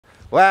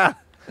Well,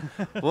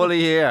 Wooly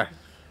here.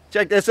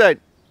 Check this out.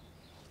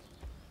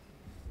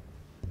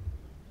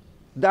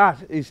 That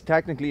is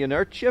technically an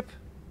earth chip.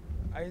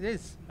 It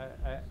is.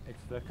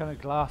 It's the kind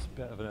of glass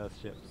bit of an earth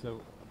chip.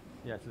 So,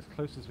 yeah, it's as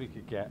close as we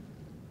could get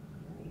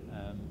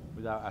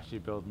without actually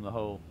building the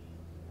whole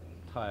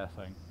tyre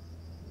thing.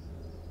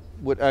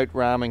 Without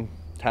ramming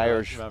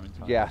tires. Ramming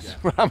tires, yes,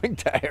 yeah. ramming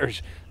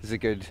tires is a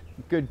good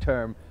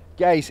term.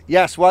 Guys,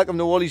 yes, welcome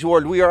to Wooly's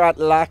World. We are at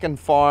Lackan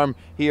farm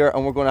here,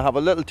 and we're going to have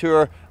a little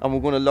tour, and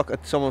we're going to look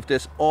at some of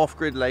this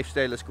off-grid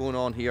lifestyle that's going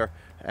on here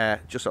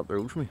just up the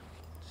road from me.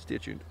 Stay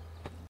tuned.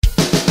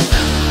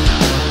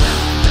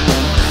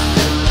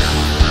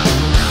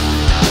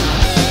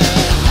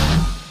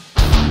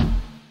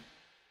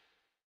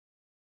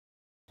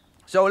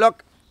 So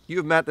look,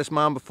 you've met this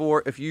man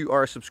before if you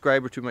are a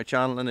subscriber to my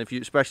channel, and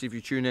especially if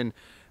you tune in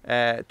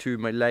to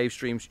my live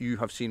streams, you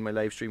have seen my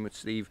live stream with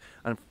Steve.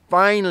 And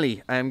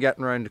finally, I am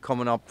getting around to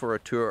coming up for a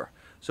tour.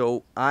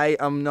 So I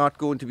am not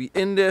going to be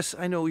in this.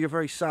 I know you're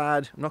very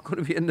sad. I'm not going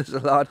to be in this a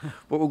lot,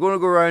 but we're going to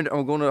go around and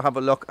we're going to have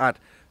a look at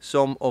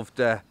some of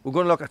the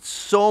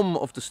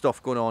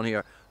stuff going on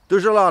here.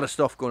 There's a lot of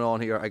stuff going on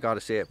here, I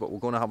gotta say it, but we're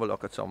going to have a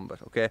look at some of it.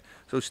 Okay.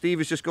 So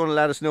Steve is just going to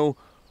let us know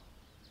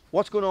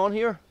what's going on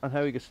here and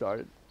how we get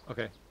started.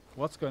 Okay,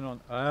 what's going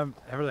on?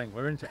 Everything.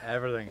 We're into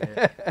everything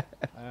here.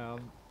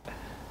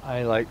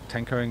 I like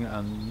tinkering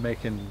and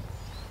making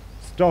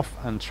stuff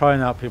and trying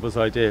out people's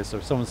ideas. So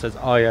if someone says,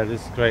 oh yeah,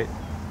 this is great,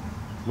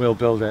 we'll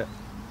build it,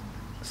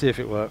 see if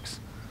it works.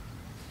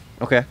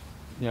 Okay.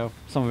 You know,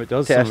 some of it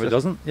does, Test some of it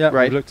doesn't. Yeah,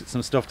 right. We looked at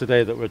some stuff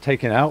today that we're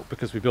taking out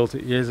because we built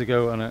it years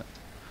ago and it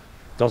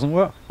doesn't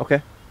work.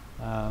 Okay.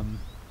 And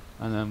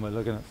then we're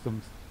looking at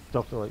some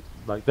stuff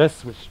like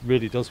this, which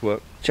really does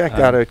work. Check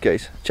that out,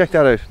 guys. Check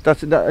that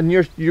out. And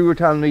you were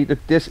telling me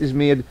that this is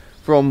made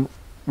from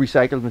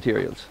recycled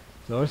materials.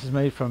 So this is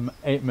made from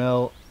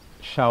 8mm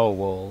shower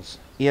walls.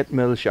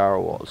 8mm shower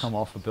walls. Come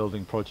off a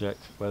building project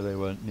where they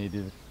weren't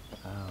needed.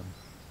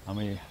 I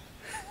mean,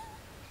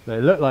 they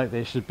look like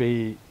they should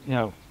be, you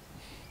know,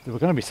 they were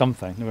going to be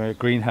something. They were a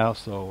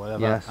greenhouse or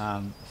whatever. Yes.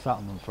 And sat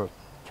on them for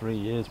 3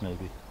 years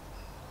maybe.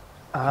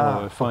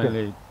 Ah, so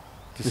finally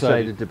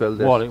decided to build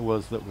this. What it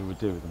was that we would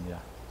do with them,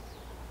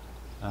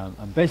 yeah.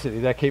 And basically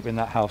they're keeping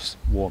that house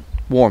warm.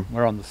 Warm.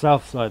 We're on the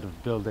south side of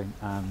the building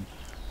and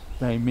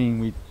they mean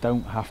we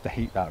don't have to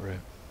heat that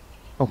room.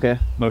 Okay.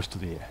 Most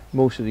of the year.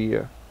 Most of the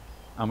year.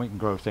 And we can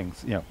grow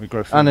things, you know, we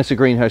grow food. And it's a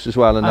greenhouse as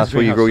well, and that's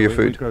where you grow your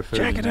food.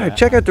 Check it out,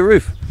 check out the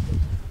roof.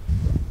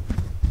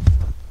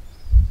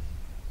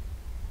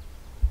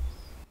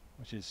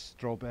 Which is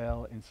straw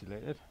bale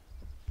insulated.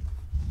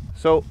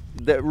 So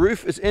the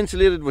roof is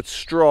insulated with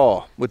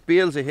straw, with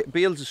bales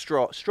of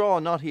straw. Straw,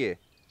 not hay.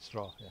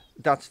 Straw, yeah.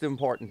 That's the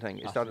important thing.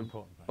 Is That's that the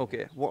important thing?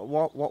 Okay.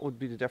 What would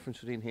be the difference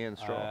between hay and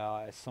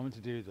straw? It's something to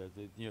do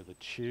with the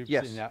tubes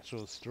Yes. in the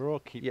actual straw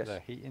keep Yes. the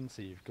heat in,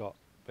 so you've got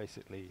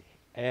basically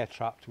air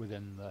trapped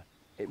within the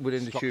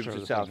within the structure tubes of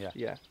the itself. thing,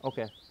 Yeah.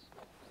 Okay.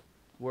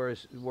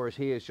 Whereas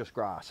hay is just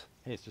grass.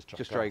 It's just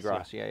Dry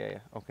grass. Yeah.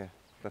 Okay,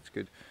 that's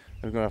good.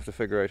 I'm gonna have to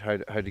figure out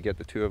how to get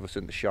the two of us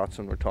into shots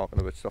when we're talking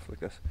about stuff like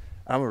this.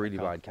 I'm a really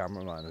bad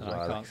cameraman as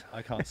well.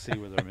 I can't see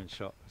whether I'm in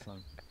shot. So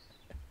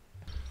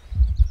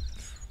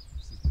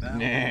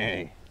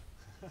Nay.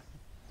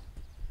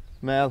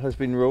 Mel has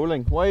been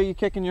rolling. Why are you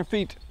kicking your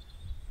feet?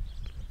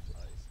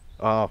 Flies.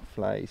 Oh,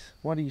 flies.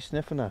 What are you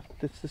sniffing at?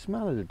 It's the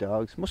smell of the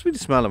dogs. Must be the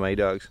smell of my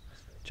dogs.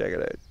 Check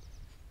it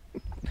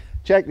out.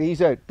 Check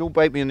these out. Don't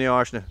bite me in the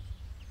arse now.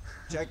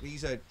 Check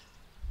these out.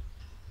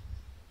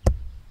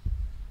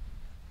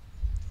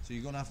 So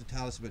you're going to have to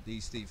tell us about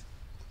these, Steve.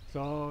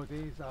 So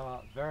these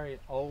are very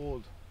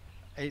old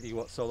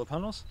 80-watt solar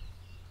panels.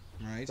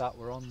 Right. That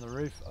were on the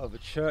roof of a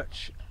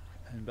church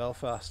in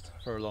Belfast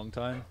for a long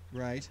time.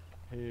 Right.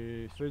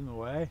 Who threw them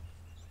away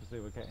because they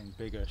were getting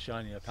bigger,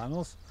 shinier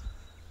panels.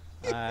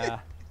 Hey,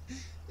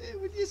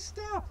 would you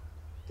stop?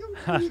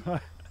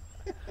 Can't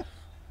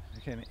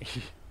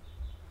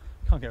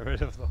get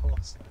rid of the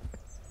horse.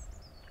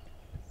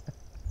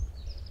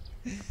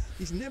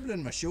 He's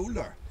nibbling my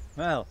shoulder.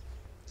 Well,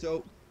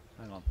 so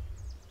hang on.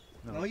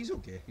 No, he's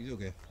okay. He's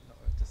okay. No,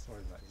 just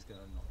worry about he's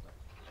gonna knock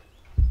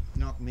that.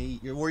 Not me.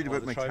 You're worried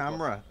about my tripod.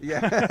 camera.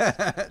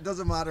 Yeah. It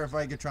doesn't matter if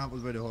I get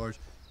trampled by the horse,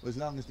 as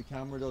long as the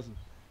camera doesn't.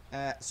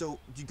 So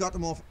you got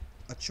them off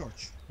a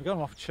church? We got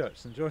them off a church,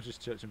 St George's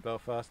Church in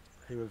Belfast,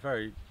 who were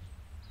very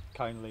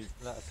kindly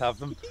let us have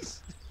them.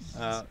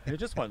 Who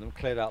just wanted them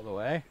cleared out of the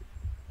way.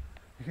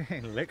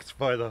 Getting licked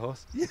by the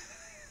horse.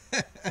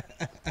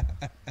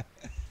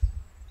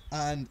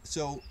 And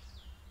so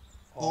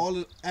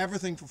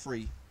everything for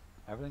free.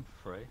 Everything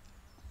for free.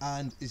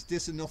 And is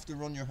this enough to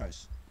run your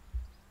house?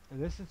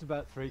 This is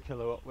about 3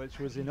 kilowatt, which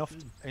was enough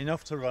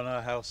to run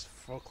our house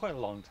for quite a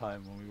long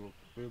time when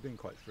we were being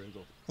quite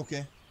frugal.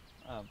 Okay.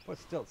 But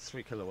still,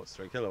 3 kilowatts,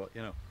 3 kilowatt,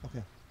 you know.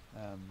 Okay.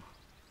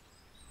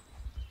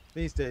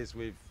 These days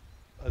we've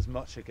as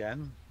much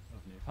again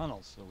of new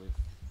panels, so we've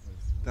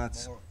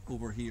that's more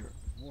over here.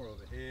 More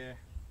over here,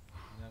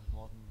 and then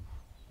modern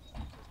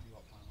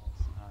 50-watt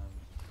panels.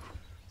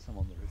 some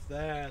on the roof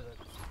there. That,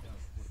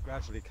 we've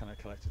gradually kind of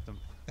collected them.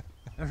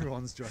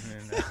 Everyone's joining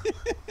in now.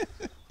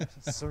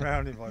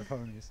 Surrounded by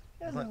ponies.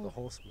 It's like the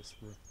horse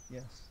whisperer.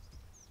 Yes.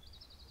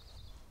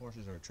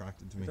 Horses are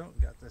attracted to They me. don't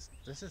get this.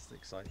 This is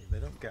exciting. They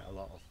don't get a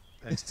lot of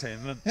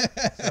entertainment. And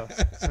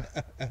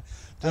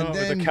with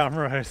then the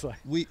camera, it's like.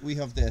 we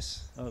have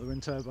this. Oh, the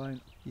wind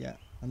turbine. Yeah,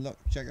 and look,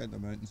 check out the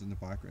mountains in the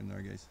background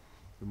there, guys.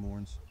 The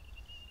Mourns.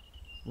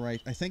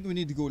 Right, I think we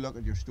need to go look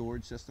at your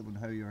storage system and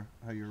how you're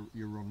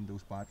running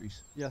those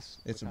batteries. Yes.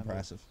 It's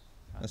impressive.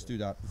 Let's do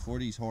that before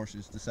these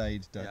horses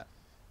decide that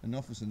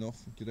enough is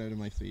enough. Get out of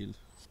my field.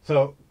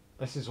 So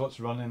this is what's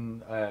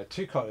running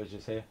 2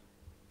 cottages here.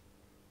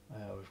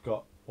 We've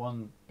got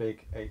one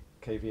big 8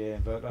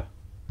 kVA inverter,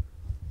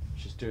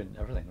 which is doing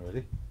everything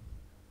really.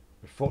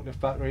 With forklift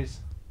batteries.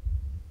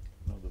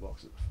 Another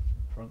box at the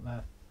front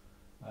there.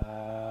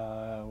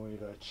 We've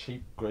got a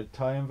cheap grid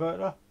tie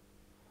inverter.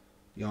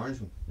 The orange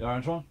one. The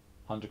orange one,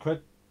 100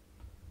 quid.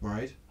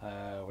 Right.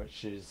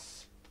 Which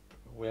is,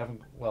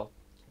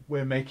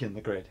 we're making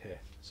the grid here.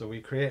 So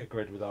we create a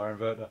grid with our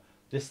inverter.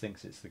 This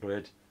thinks it's the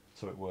grid,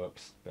 so it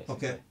works basically.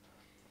 Okay.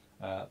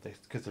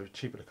 Because they're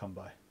cheaper to come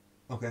by.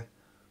 Okay.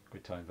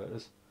 Grid tie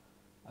inverters.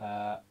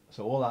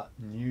 So all that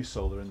new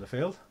solar in the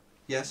field.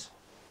 Yes.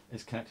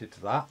 Is connected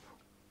to that.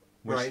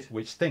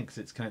 Which thinks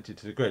it's connected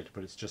to the grid,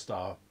 but it's just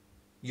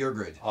your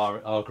grid.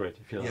 Our grid,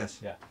 if you like. Yes.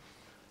 Yeah.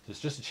 So it's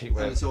just a cheap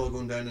way. And it's all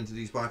going down into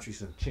these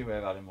batteries then. Cheap way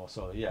of adding more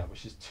solar, yeah,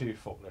 which is 2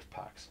 forklift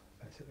packs,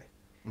 basically.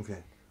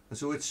 Okay. And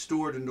so it's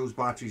stored in those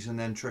batteries and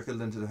then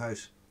trickled into the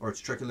house, or it's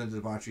trickled into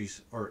the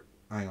batteries, or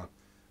hang on.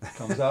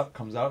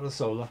 comes out of the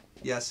solar.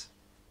 Yes.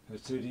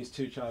 Goes through these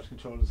 2 charge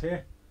controllers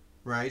here.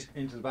 Right.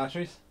 Into the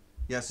batteries.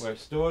 Yes. Where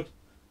it's stored,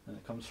 and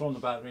it comes from the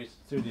batteries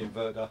through the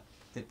inverter.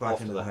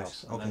 Back into the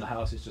house. And then the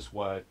house is just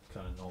wired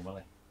kind of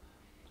normally.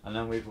 And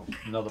then we've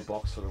another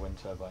box for the wind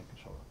turbine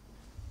controller,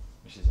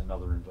 which is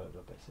another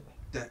inverter basically.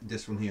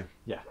 This one here?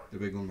 Yeah. The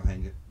big one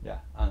behind you? Yeah,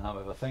 and I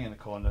have a thing in the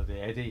corner,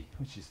 the eddy,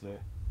 which is the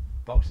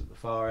box at the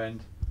far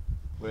end,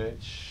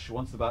 which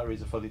once the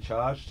batteries are fully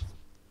charged,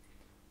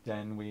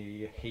 then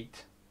we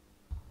heat.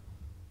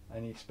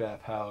 Any spare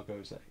power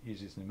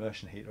uses an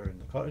immersion heater in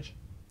the cottage.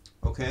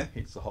 Okay.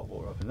 Heats the hot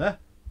water up in there.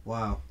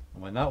 Wow.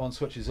 And when that one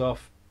switches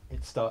off,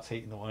 it starts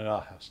heating the one in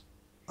our house.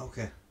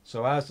 Okay.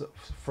 So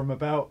from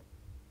about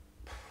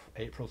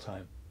April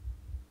time,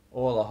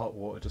 all our hot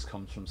water just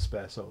comes from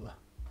spare solar.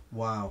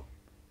 Wow.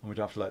 And we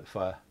don't have to light the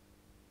fire.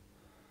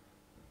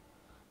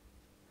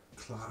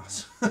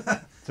 Class.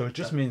 So it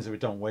just means that we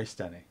don't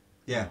waste any.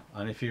 Yeah.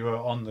 And if you were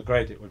on the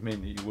grid, it would mean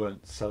that you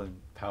weren't selling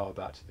power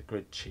back to the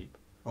grid cheap.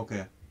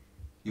 Okay.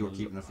 You were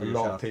keeping it for a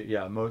yourself. lot of people,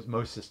 yeah,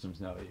 most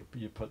systems now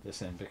you put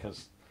this in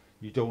because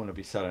you don't want to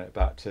be selling it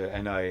back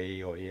to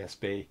NIE or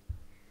ESB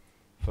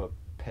for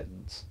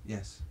pittance.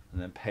 Yes. And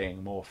then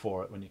paying more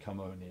for it when you come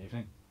home in the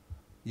evening.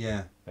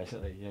 Yeah.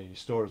 Basically, you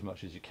store as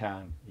much as you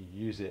can, you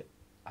use it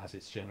as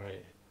it's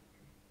generated.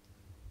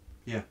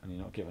 Yeah. And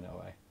you're not giving it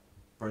away.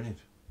 Brilliant.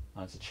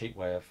 And it's a cheap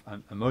way of,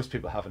 and most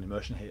people have an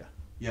immersion heater.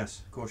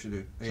 Yes, of course you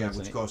do. So yeah,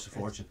 which costs a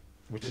fortune.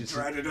 Which is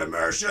dreaded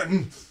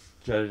immersion.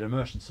 Dreaded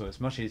immersion. So it's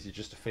much easier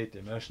just to feed the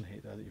immersion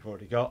heater that you've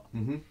already got.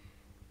 Mm-hmm.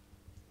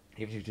 Even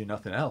if you do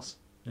nothing else,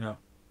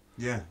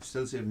 Yeah,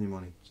 still saving you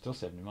money. Still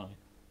saving you money.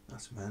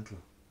 That's mental.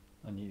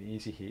 And you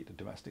easy heat a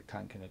domestic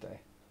tank in a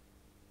day.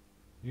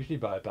 Usually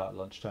by about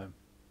lunchtime.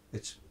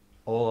 It's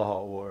all the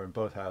hot water in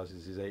both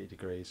houses is 80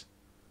 degrees.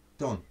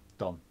 Done.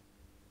 And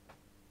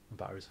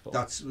batteries are full.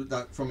 That's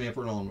that from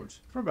April onwards.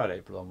 From about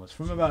April onwards.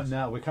 From about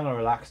now, we're kind of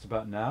relaxed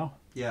about now.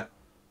 Yeah.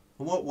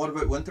 And what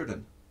about winter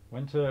then?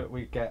 Winter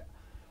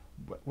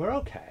we're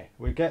okay.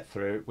 We get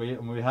through.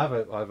 I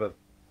have a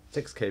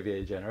 6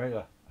 kVA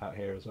generator out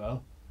here as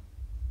well,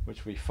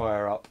 which we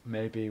fire up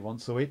maybe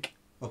once a week.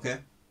 Okay.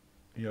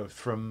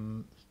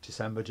 From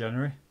December,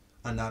 January.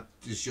 And that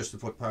is just to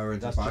put power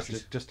into the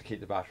batteries? Just to keep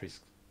the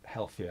batteries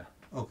healthier.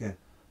 Okay.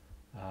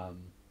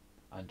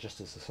 And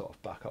just as a sort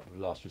of backup of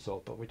last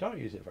resort, but we don't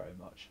use it very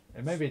much.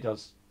 It maybe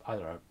does, I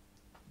don't know,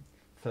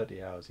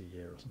 30 hours a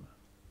year or something.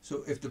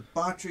 So if the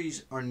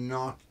batteries are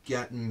not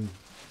getting,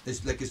 is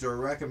there a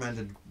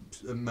recommended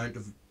amount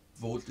of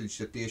voltage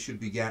that they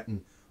should be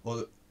getting,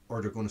 or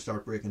they're going to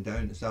start breaking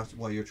down? Is that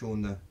why you're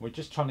throwing the? We're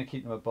just trying to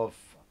keep them above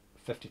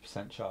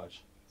 50%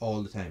 charge.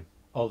 All the time?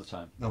 All the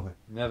time. Okay.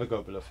 Never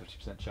go below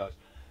 50% charge.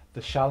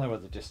 The shallower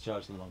the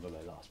discharge, the longer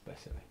they last,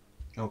 basically.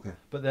 Okay.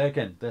 But they're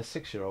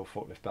 6-year-old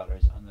forklift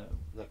batteries, and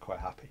they're quite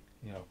happy.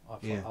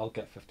 I'll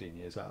get 15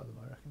 years out of them,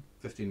 I reckon.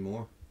 15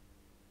 more?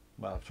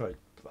 Well,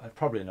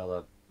 probably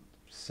another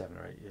 7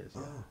 or 8 years. Oh,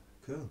 yeah.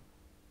 Cool.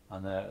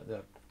 And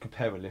they're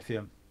compared with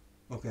lithium.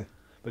 Okay.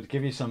 But to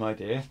give you some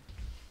idea,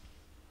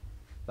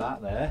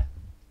 that's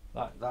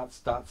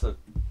a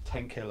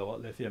 10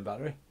 kilowatt lithium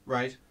battery.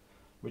 Right.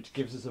 Which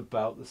gives us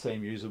about the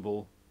same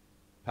usable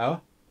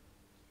power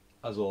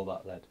as all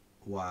that lead.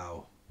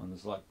 Wow. And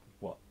there's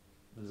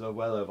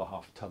well over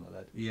half a ton of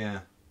lead.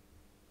 Yeah.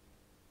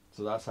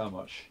 So that's how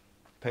much.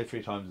 Pay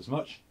 3 times as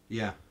much.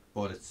 Yeah.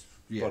 But it's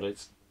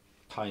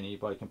tiny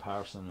by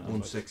comparison.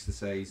 1/6 the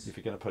size. If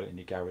you're going to put it in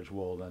your garage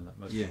wall, then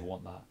most people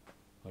want that.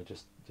 I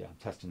just I'm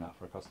testing that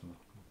for a customer.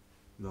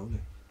 Lovely.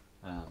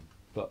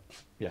 But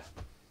yeah,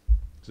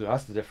 so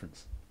that's the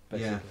difference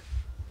basically.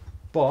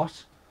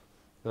 But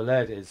the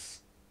lead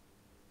is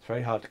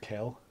very hard to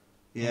kill.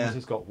 Yeah. Because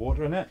it's got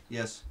water in it.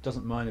 Yes.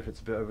 Doesn't mind if it's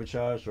a bit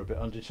overcharged or a bit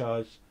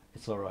undercharged.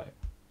 It's all right.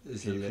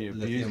 If you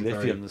use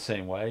lithium the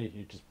same way,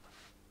 you just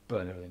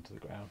burn everything to the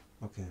ground.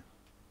 Okay.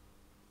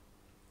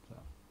 So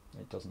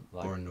it doesn't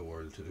burn the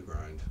world to the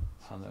ground.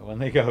 And when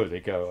they go, they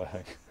go. I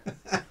think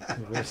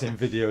we've seen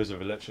videos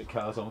of electric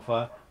cars on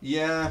fire.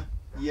 Yeah,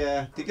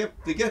 yeah. They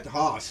get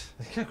hot.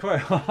 They get quite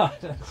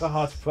hard. It's quite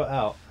hard to put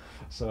out.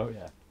 So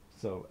yeah.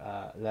 So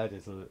lead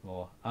is a little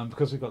more, and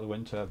because we've got the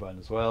wind turbine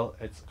as well,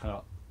 it's kind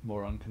of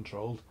more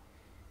uncontrolled.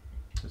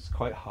 It's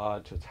quite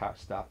hard to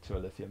attach that to a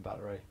lithium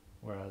battery,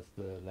 whereas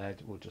the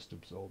lead will just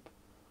absorb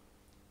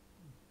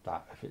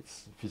that. If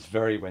it's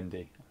very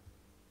windy,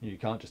 you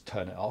can't just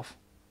turn it off.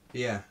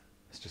 Yeah.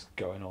 It's just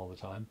going all the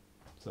time.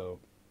 So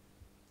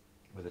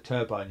with a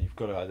turbine, you've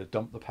got to either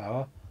dump the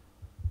power,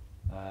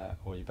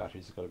 or your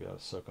batteries have got to be able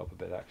to soak up a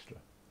bit extra.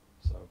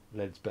 So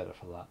lead's better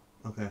for that.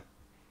 Okay.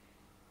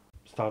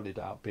 Started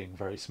out being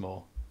very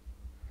small.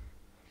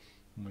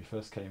 When we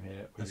first came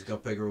here, it's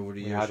got bigger over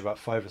the years. We had about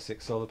 5 or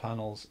 6 solar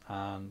panels,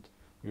 and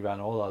we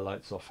ran all our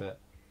lights off it.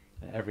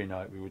 And every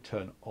night we would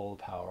turn all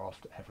the power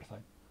off to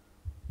everything.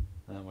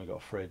 And then we got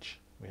a fridge.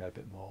 We had a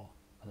bit more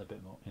and a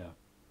bit more, you know.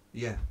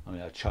 Yeah. I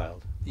mean, a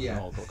child. Yeah.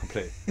 We all got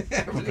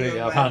completely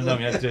out of hand.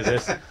 We had to do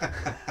this.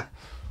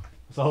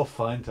 It's all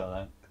fine till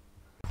then.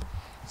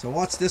 So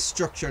what's this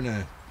structure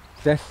now?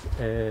 This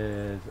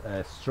is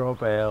a straw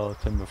bale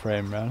timber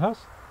frame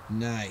roundhouse.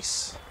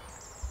 Nice.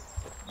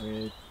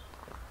 With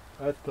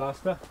earth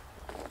plaster.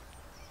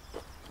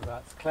 So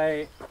that's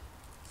clay,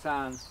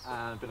 sand,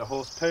 and a bit of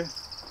horse poo.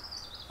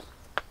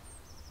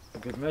 A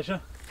good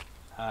measure.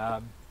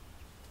 We'll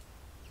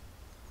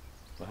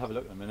have a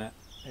look in a minute.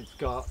 It's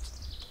got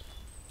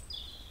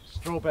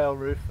straw bale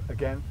roof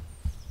again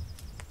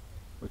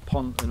with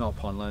not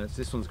pond liners.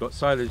 This one's got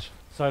silage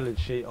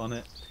sheet on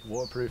it,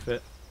 waterproof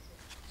it,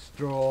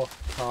 straw,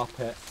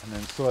 carpet, and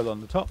then soil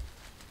on the top.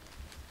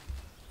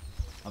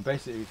 And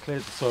basically we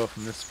cleared the soil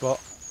from this spot,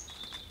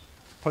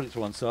 put it to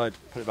one side,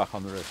 put it back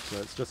on the roof.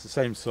 So it's just the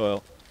same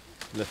soil,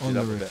 lifted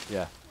up a bit.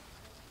 Yeah.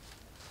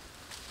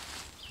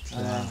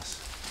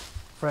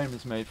 Frame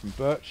is made from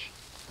birch.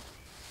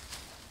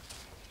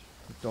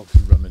 The dogs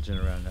are rummaging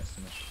around next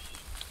to me.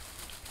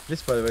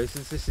 This, by the way,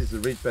 this is the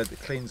reed bed that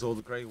cleans all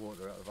the grey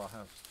water out of our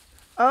house.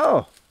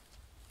 Oh,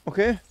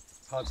 okay.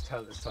 It's hard to tell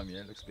at this time of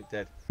year, it looks a bit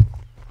dead.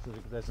 So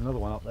there's another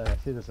one up there.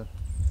 See, there's a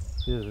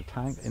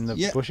tank in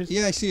the bushes?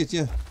 Yeah, I see it,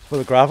 yeah. It's full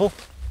of gravel.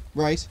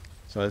 Right.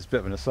 So there's a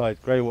bit of an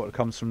aside. Grey water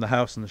comes from the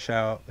house and the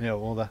shower, you know,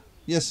 all the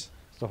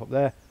stuff up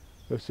there.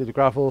 Goes through the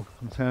gravel,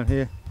 comes down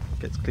here,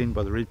 gets cleaned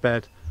by the reed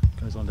bed,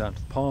 goes on down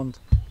to the pond,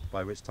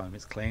 by which time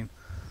it's clean.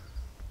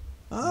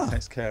 Ah.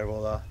 Takes care of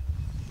all our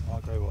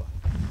grey water.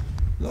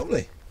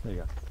 Lovely. There you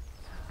go.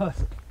 Press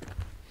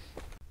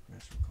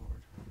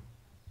record.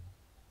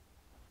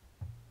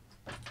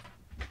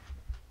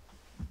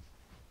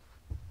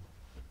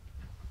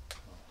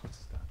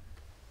 What's that?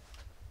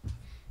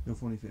 No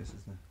funny faces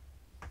now.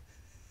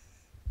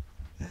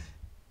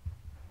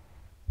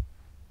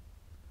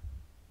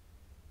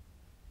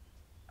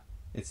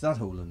 It's that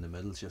hole in the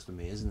middle, it's just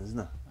amazing, isn't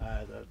it?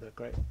 They're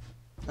great.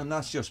 And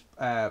that's just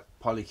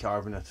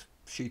polycarbonate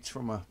sheets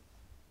from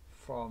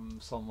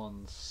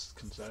someone's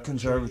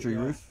conservatory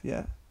roof.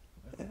 Yeah.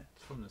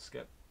 It's from the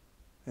skip.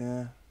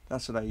 Yeah,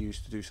 that's what I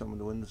used to do some of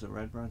the windows at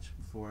Red Branch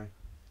before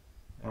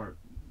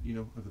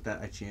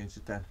I changed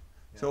it then.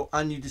 Yeah. So,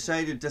 and you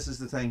decided this is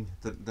the thing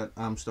that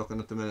I'm stuck on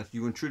at the minute.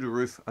 You went through the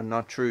roof and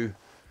not through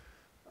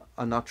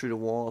the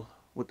wall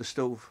with the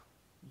stove.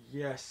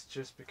 Yes,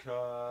 just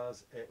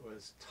because it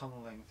was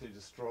tunnelling through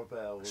the straw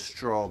bale. Was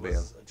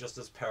just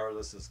as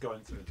perilous as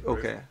going through the roof.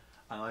 Okay.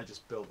 And I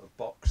just built a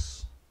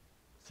box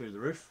through the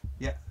roof.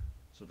 Yeah.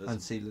 So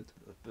sealed it.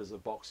 There's a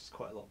box that's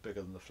quite a lot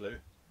bigger than the flue.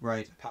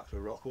 Right. Packed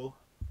with rock wool.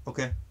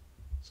 Okay.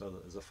 So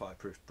that there's a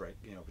fireproof break,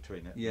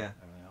 between it. Yeah. And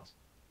everything else.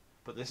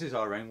 But this is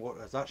our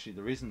rainwater. It's actually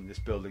the reason this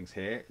building's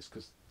here is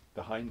because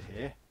behind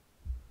here,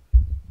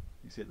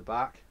 you see at the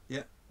back.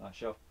 Yeah. That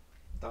shelf.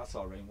 That's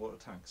our rainwater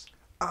tanks.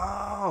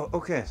 Oh,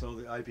 okay. So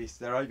they're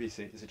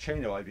IBC. It's a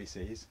chain of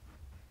IBCs.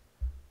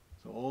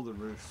 So all the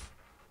roof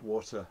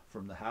water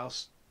from the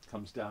house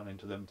comes down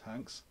into them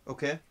tanks.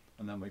 Okay.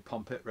 And then we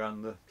pump it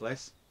around the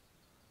place.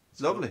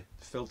 It's lovely.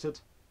 Filtered.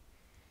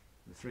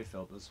 With 3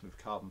 filters, with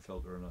carbon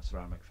filter and a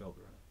ceramic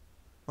filter in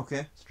it.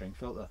 Okay. String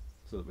filter,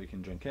 so that we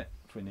can drink it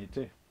if we need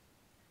to.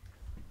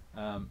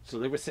 So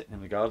they were sitting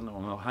in the garden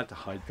and I had to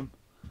hide them.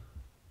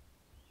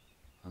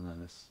 And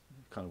then this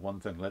kind of one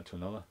thing led to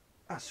another.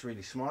 That's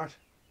really smart.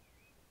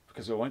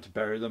 Because I wanted to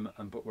bury them,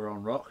 but we're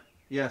on rock.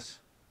 Yes.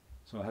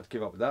 So I had to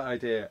give up with that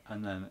idea,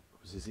 and then it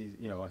was as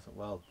easy. I thought,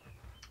 well,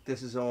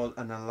 this is all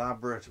an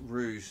elaborate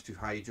ruse to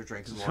hide your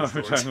drinking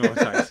water storage.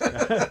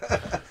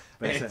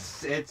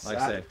 It's like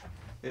I say,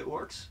 it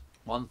works.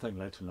 one thing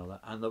led to another,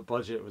 and the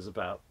budget was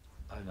about,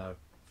 I don't know,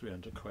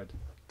 300 quid.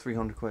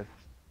 300 quid.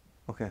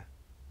 Okay.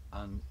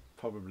 And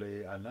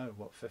probably, I don't know,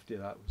 what, 50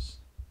 of that was,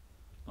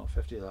 not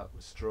 50 of that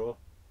was straw.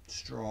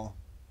 Straw.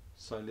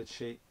 Silage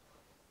sheet.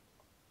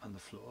 And the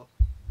floor.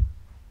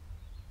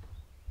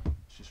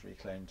 It's just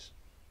reclaimed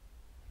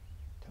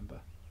timber.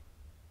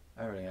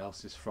 Everything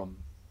else is from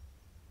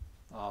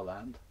our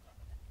land.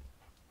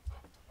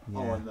 Yeah.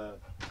 Oh, and the,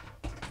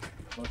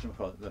 what do you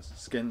call it, the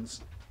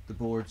skins. The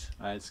boards.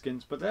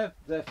 Skins, but they're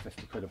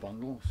 50 quid a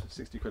bundle,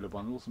 60 quid a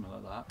bundle, something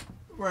like that.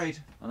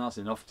 Right. And that's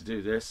enough to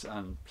do this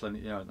and plenty,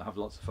 you know, and have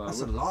lots of firewood.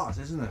 That's a lot,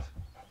 isn't it?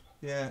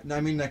 Yeah. No,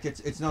 I mean, like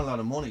it's not a lot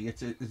of money.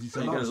 It's a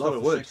lot of stuff for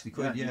wood. 60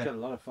 quid. Yeah. You get a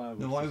lot of firewood.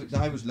 No,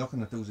 I was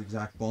looking at those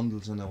exact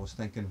bundles and I was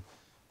thinking,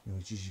 you know,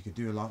 geez, you could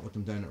do a lot with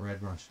them down at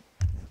Redrush.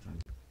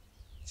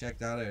 Check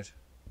that out.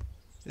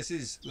 This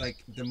is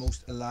like the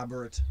most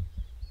elaborate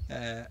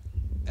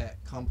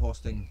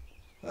composting.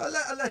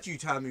 I'll let you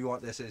tell me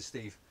what this is,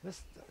 Steve.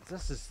 This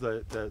is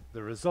the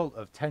result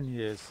of 10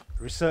 years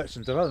research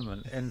and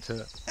development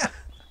into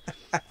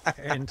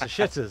into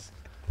shitters.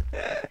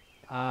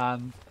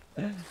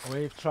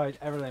 We've tried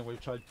everything.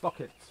 We've tried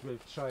buckets,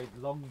 we've tried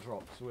long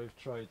drops, we've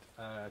tried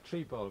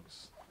tree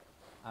bogs,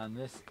 and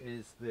this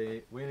is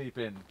the wheelie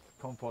bin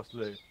compost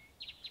loo.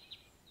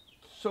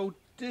 So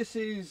this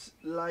is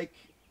like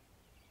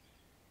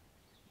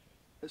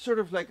sort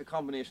of like a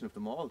combination of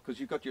them all, because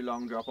you've got your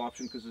long drop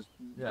option,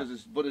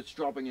 but it's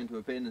dropping into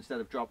a bin instead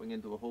of dropping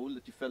into a hole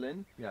that you fill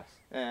in. Yes.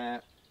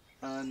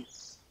 And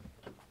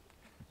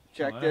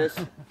check this.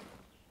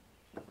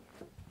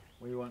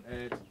 We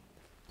wanted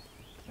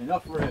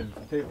enough room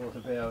for people to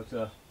be able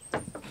to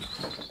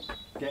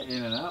get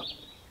in and out.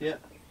 Yeah.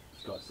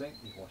 It's got a sink,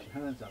 you can wash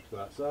your hands, have to go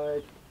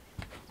outside.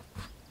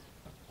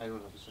 I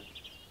don't have a sink.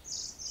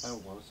 I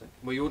don't want a sink.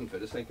 Well, you wouldn't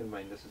fit a sink in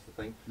mine, this is the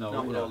thing. No,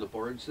 not with all the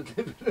birds that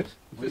live in it.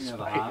 We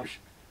never have.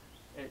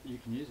 You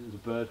can use it as a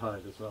bird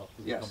hide as well,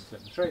 because yes. it comes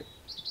in the tree.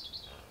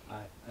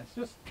 It's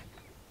just,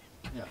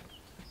 yeah,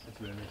 it's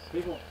really nice.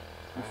 People,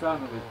 we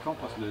found that with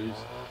compost loos,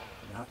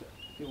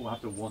 people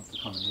have to want to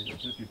come and use it.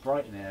 It's just be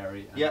bright and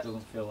airy, and it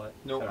doesn't feel like.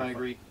 No,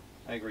 terrifying.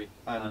 I agree.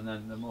 And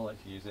then they're more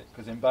likely to use it,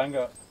 because in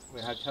Bangor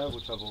we had terrible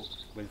trouble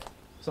with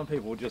some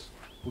people would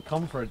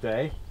come for a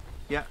day.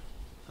 Yeah.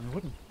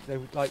 And they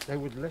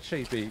would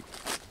literally be,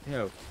 you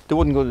know. They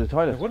wouldn't go to the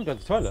toilet. They wouldn't go to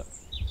the toilet.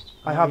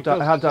 I had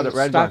that at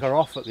Red Stagger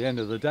off at the end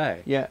of the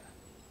day. Yeah.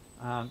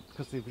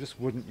 Because they just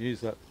wouldn't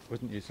use the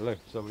loo.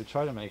 So we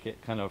try to make it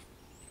kind of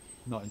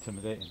not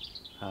intimidating,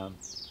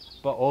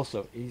 but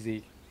also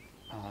easy,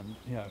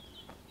 you know,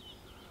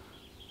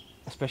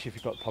 especially if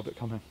you've got the public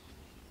coming.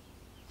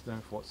 I don't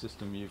know what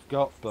system you've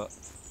got, but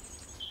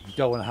you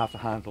don't want to have to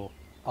handle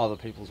other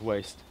people's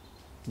waste.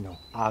 No.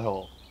 At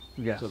all.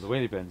 Yeah. So the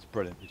wheelie bin's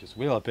brilliant. You just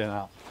wheel a bin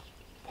out,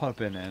 put a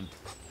bin in.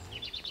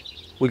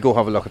 We'll go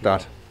have a look at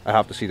that. I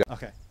have to see that.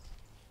 Okay.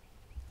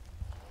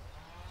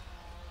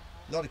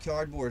 A lot of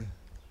cardboard.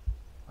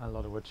 And a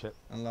lot of wood chip.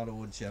 And a lot of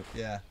wood chip,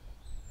 yeah.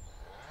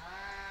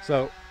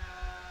 So,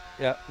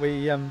 yeah,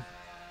 we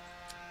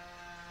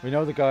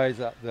know the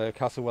guys at the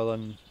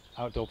Castlewellan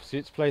Outdoor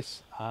Pursuits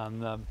place,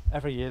 and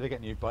every year they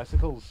get new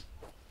bicycles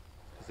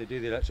because they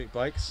do the electric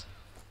bikes.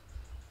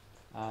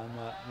 And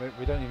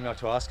we don't even have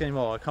to ask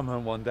anymore. I come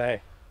home one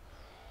day,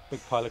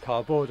 big pile of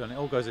cardboard, and it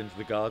all goes into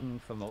the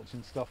garden for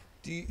mulching stuff.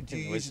 Do you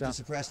use it to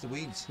suppress the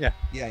weeds? Yeah.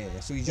 Yeah.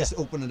 So you just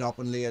open it up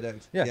and lay it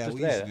out? Yeah, just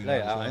lay it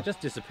out, and it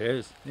just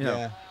disappears. You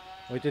know,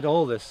 we did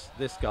all this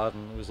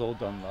garden was all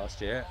done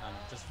last year, and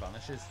it just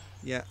vanishes.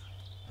 Yeah.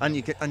 And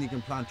you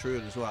can plant through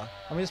it as well.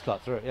 I mean, just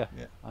plant through it,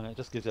 yeah. And it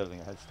just gives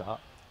everything a head start.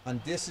 And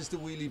this is the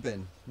wheelie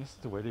bin. This is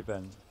the wheelie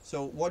bin.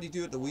 So what do you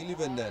do at the wheelie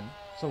bin then?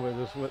 So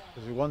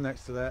there's one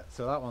next to that.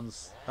 So that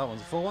one's a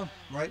full one.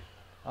 Right.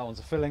 That one's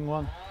a filling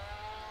one.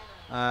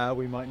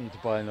 We might need to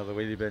buy another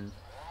wheelie bin,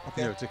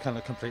 okay, you know, to kind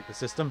of complete the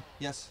system.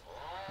 Yes.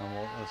 And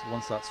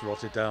once that's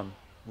rotted down,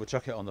 we'll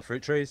chuck it on the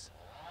fruit trees.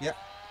 Yeah.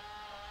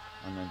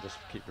 And then just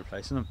keep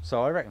replacing them.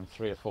 So I reckon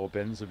 3 or 4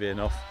 bins would be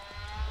enough.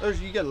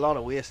 You get a lot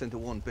of waste into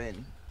one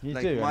bin. You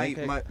like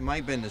do.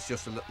 My bin is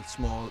just a little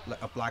small,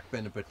 like a black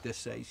bin about this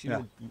size, you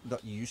know,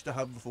 that you used to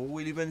have before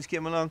wheelie bins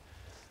came along,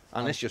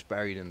 and it's just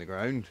buried in the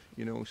ground,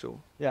 you know.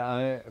 So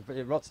but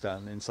it rots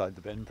down inside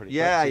the bin pretty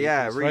quick. So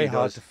it's really very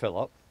hard to fill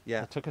up.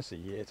 Yeah, it took us a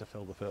year to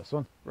fill the first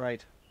one.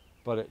 Right.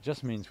 But it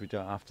just means we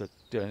don't have to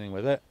do anything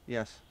with it.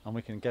 Yes. And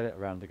we can get it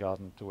around the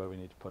garden to where we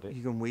need to put it.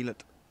 You can wheel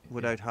it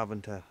without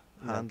having to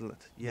handle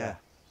it. Yeah.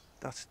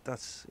 That's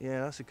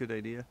a good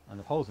idea. And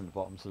the holes in the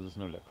bottom, so there's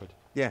no liquid.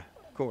 Yeah,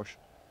 of course.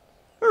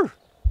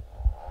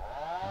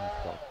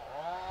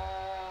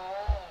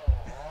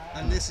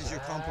 And this is your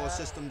compost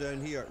system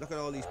down here. Look at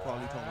all these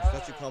polytons.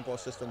 That's your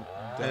compost system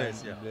down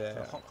there.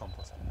 So hot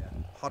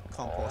composting, Hot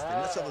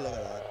composting. Let's have a look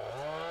at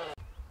that.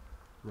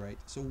 Right.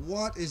 So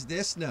what is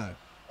this now?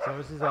 So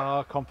this is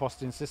our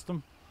composting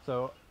system.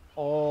 So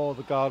all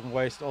the garden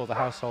waste, all the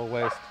household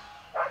waste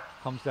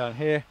comes down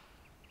here,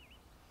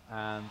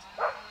 and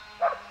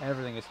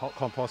everything is hot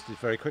composted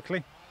very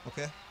quickly.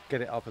 Okay.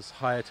 Get it up as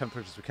high a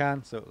temperature as we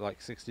can, so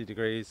like 60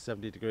 degrees,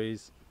 70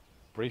 degrees,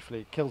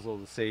 briefly, kills all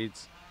the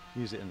seeds,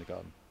 use it in the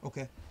garden.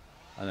 Okay.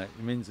 And it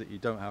means that you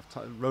don't have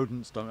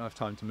rodents don't have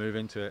time to move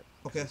into it.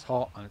 Okay. It's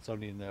hot and it's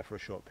only in there for a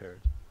short period.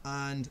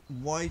 And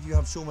why do you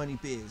have so many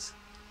bays?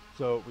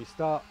 So we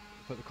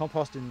put the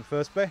compost in the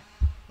first bay.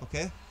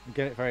 Okay. We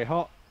get it very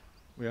hot.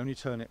 We only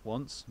turn it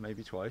once,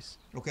 maybe twice.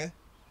 Okay.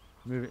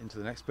 Move it into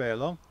the next bay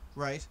along.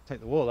 Right.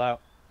 Take the wall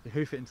out. You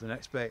hoof it into the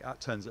next bay.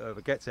 That turns it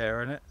over. Gets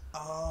air in it.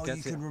 Oh,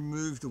 you can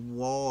remove the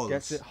walls.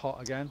 Gets it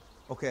hot again.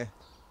 Okay.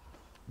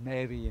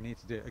 Maybe you need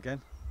to do it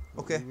again.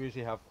 Okay. We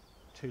usually have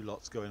 2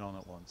 lots going on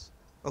at once.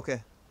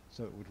 Okay.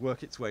 So it would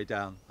work its way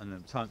down, and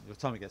then by the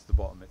time it gets to the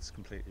bottom, it's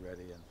completely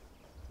ready.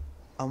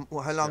 And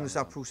Well, how long does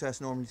that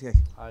process normally take?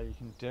 you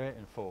can do it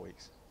in 4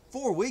 weeks.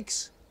 4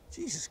 weeks?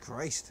 Jesus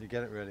Christ. You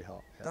get it really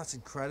hot. Yeah. That's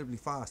incredibly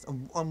fast.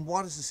 And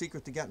what is the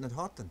secret to getting it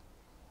hot then?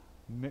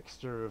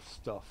 Mixture of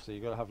stuff. So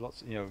you got to have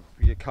lots. You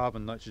get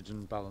carbon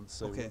nitrogen balance.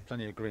 So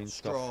plenty of green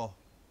stuff. Straw.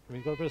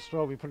 We've got a bit of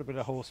straw. We put a bit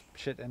of horse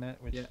shit in it,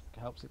 which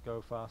helps it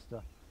go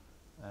faster.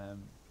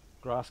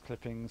 Grass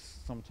clippings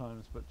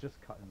sometimes, but just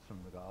cutting from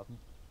the garden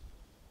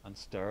and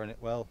stirring it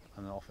well,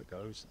 and then off it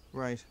goes.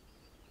 Right.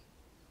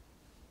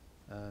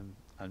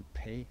 And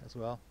pea as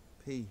well.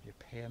 Pea. You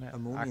pea in it.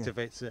 Ammonia.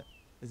 Activates it.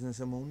 Isn't this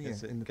ammonia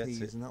in the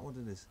pea? Isn't that what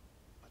it is?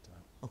 I don't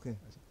know. Okay.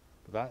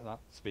 But that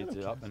speeds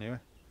it up anyway.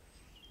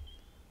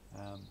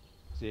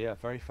 So yeah,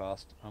 very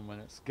fast. And when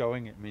it's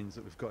going, it means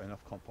that we've got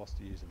enough compost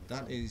to use in the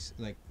That garden. is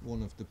like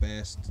one of the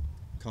best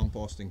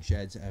composting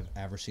sheds I've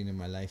ever seen in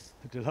my life.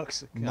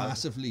 Deluxe.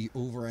 Massively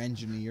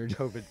over-engineered.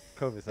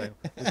 COVID thing.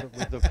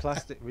 with the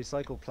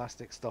recycled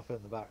plastic stuff in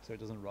the back, so it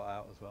doesn't rot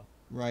out as well.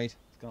 Right.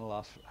 It's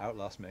gonna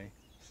outlast me.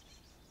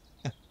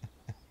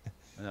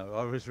 I know.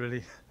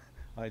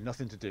 I had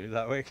nothing to do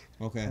that week.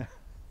 Okay.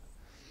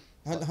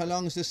 How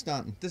long is this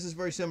standing? This is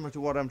very similar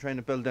to what I'm trying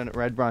to build down at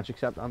Red Branch,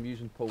 except I'm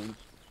using poles.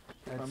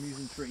 I'm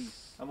using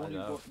trees. I'm only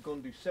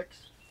going to do 6.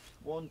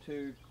 1,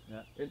 2,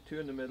 2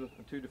 in the middle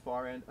and 2 the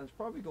far end, and it's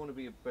probably going to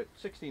be about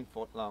 16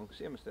 foot long,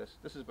 same as this.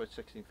 This is about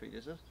 16 feet,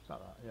 is it?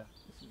 About that, yeah.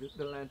 This is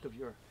the length of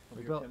your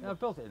timber. I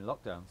built it in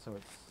lockdown, so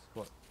it's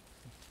what,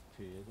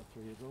 2 years or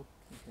 3 years old.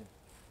 Okay.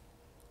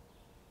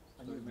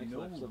 And it makes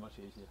life so much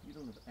easier. You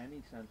don't have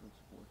any central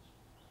supports.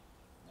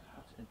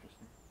 That's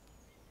interesting.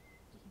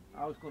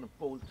 I was going to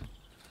bolt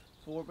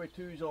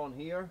 4x2s on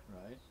here,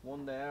 right?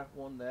 One there,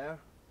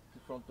 to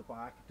front to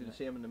back, do the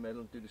same in the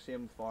middle, do the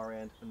same far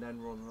end, and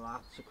then run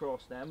lats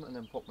across them, and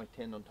then put my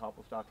tin on top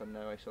of that. And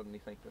now I suddenly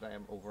think that I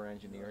am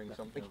over-engineering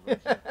something.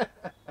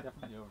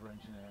 Definitely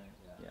over-engineering.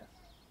 Yeah.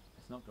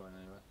 It's not going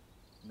anywhere.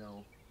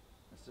 No.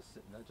 It's just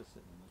sitting there, just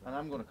sitting in the And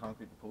I'm going to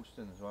concrete the posts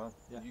in as well.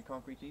 Yeah. Did you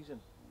concrete these in?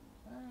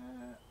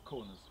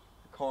 Corners.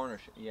 The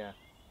corners, yeah.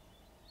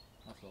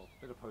 That's all.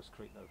 Bit of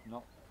postcrete though,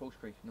 not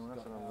postcrete. No,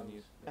 that's what I'm going to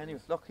use. Yeah. Anyway,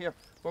 look here,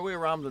 where we're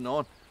rambling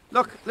on.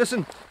 Look,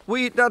 listen,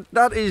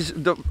 that is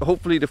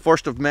hopefully the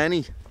first of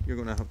many. You're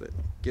going to have to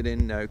get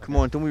in now. Come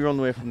on, don't we run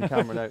away from the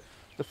camera now.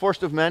 The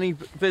first of many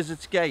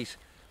visits, guys.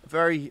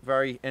 Very,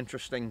 very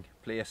interesting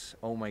place.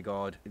 Oh my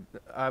God.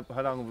 How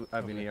long have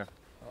I been here?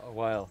 A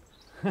while.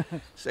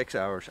 6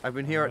 hours. I've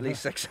been here at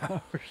least 6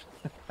 hours.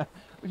 I've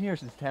been here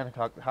since 10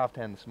 o'clock, half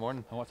 10 this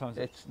morning. And what time is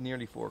it? It's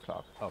nearly 4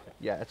 o'clock. Okay.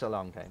 Yeah, it's a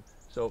long time.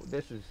 So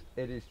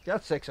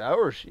that's 6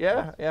 hours.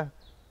 Yeah.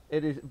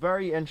 It is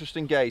very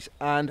interesting, guys.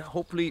 And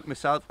hopefully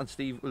myself and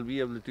Steve will be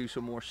able to do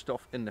some more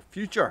stuff in the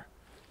future.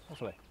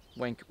 Hopefully.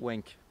 Wink,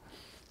 wink.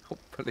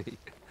 Hopefully.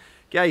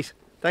 Guys,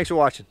 thanks for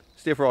watching.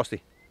 Stay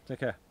frosty. Take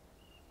care.